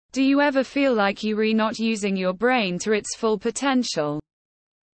Do you ever feel like you're not using your brain to its full potential?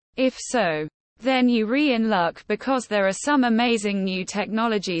 If so, then you're in luck, because there are some amazing new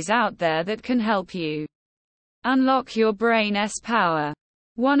technologies out there that can help you unlock your brain's power.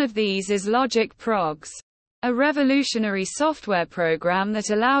 One of these is LogicProgs, a revolutionary software program that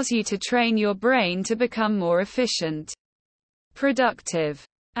allows you to train your brain to become more efficient, productive,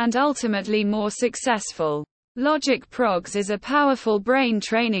 and ultimately more successful. LogicProgs is a powerful brain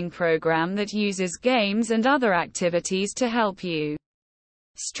training program that uses games and other activities to help you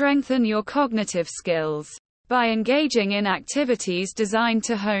strengthen your cognitive skills. By engaging in activities designed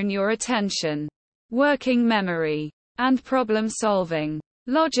to hone your attention, working memory, and problem solving,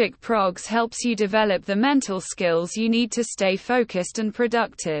 LogicProgs helps you develop the mental skills you need to stay focused and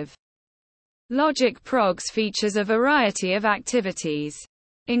productive. LogicProgs features a variety of activities,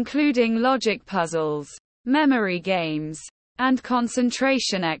 including logic puzzles, memory games, and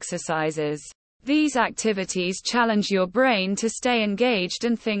concentration exercises. These activities challenge your brain to stay engaged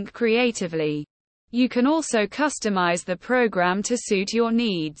and think creatively. You can also customize the program to suit your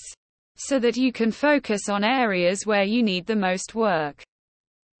needs, so that you can focus on areas where you need the most work.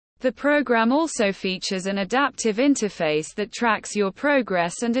 The program also features an adaptive interface that tracks your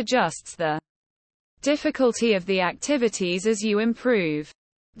progress and adjusts the difficulty of the activities as you improve.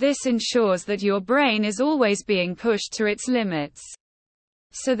 This ensures that your brain is always being pushed to its limits,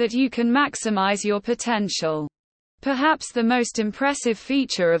 so that you can maximize your potential. Perhaps the most impressive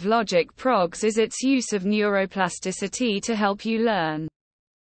feature of LogicProgs is its use of neuroplasticity to help you learn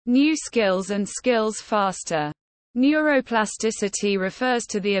new skills and skills faster. Neuroplasticity refers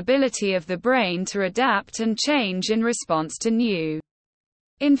to the ability of the brain to adapt and change in response to new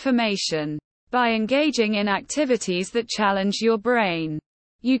information. By engaging in activities that challenge your brain,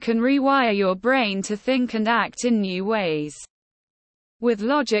 you can rewire your brain to think and act in new ways. With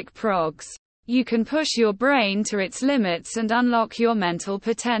LogicProgs, you can push your brain to its limits and unlock your mental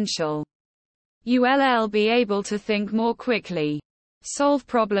potential. You'll be able to think more quickly, solve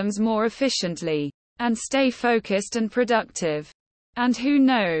problems more efficiently, and stay focused and productive. And who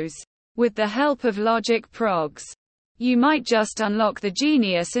knows, with the help of LogicProgs, you might just unlock the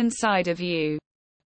genius inside of you.